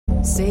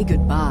Say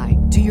goodbye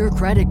to your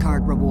credit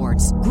card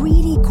rewards.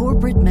 Greedy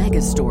corporate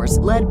mega stores,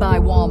 led by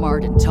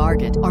Walmart and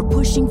Target, are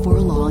pushing for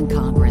a law in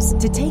Congress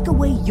to take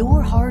away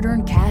your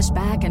hard-earned cash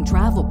back and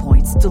travel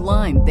points to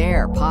line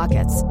their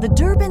pockets. The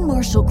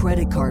Durbin-Marshall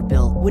credit card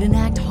bill would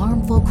enact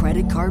harmful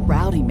credit card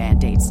routing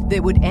mandates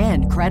that would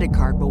end credit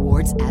card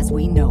rewards as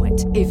we know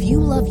it. If you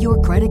love your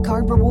credit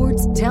card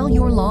rewards, tell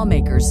your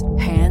lawmakers,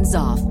 hands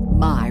off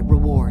my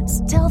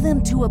rewards. Tell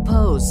them to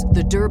oppose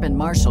the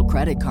Durbin-Marshall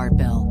credit card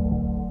bill.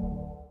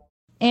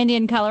 Andy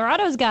in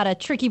Colorado's got a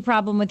tricky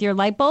problem with your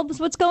light bulbs.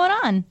 What's going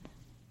on?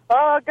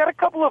 I got a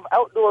couple of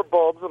outdoor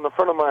bulbs in the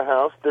front of my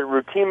house that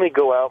routinely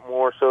go out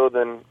more so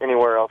than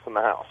anywhere else in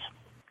the house.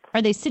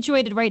 Are they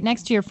situated right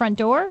next to your front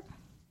door?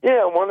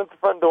 Yeah, one at the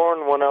front door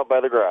and one out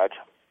by the garage.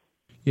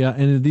 Yeah,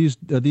 and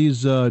are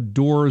these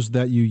doors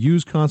that you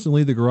use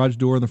constantly, the garage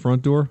door and the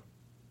front door?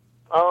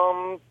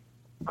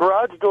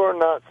 Garage door,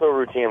 not so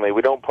routinely.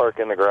 We don't park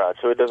in the garage,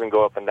 so it doesn't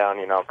go up and down,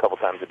 a couple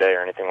times a day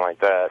or anything like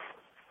that.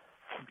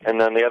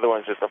 And then the other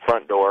one's just the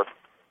front door.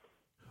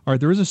 All right,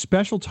 there is a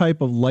special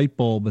type of light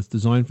bulb that's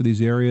designed for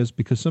these areas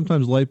because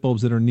sometimes light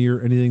bulbs that are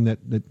near anything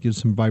that gives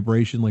some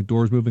vibration, like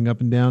doors moving up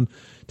and down,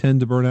 tend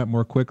to burn out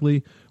more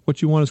quickly.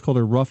 What you want is called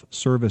a rough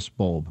service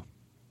bulb.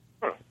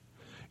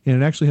 And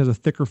it actually has a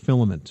thicker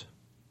filament.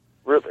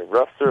 Really?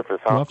 Rough surface,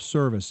 huh? Rough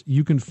service.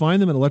 You can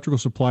find them at electrical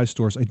supply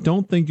stores. I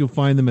don't think you'll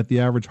find them at the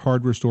average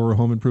hardware store or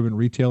home improvement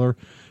retailer,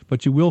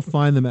 but you will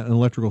find them at an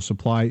electrical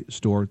supply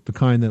store, the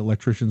kind that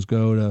electricians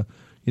go to,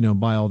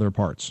 buy all their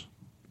parts.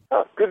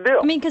 Oh, good deal.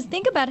 I mean, because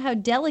think about how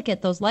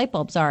delicate those light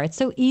bulbs are. It's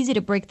so easy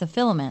to break the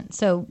filament.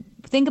 So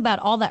think about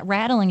all that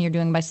rattling you're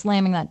doing by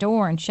slamming that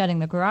door and shutting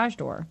the garage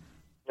door.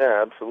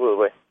 Yeah,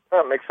 absolutely.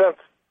 That makes sense.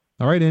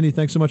 All right, Andy,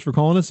 thanks so much for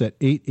calling us at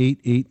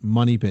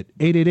 888-MONEY-PIT,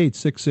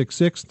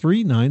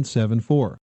 888-666-3974.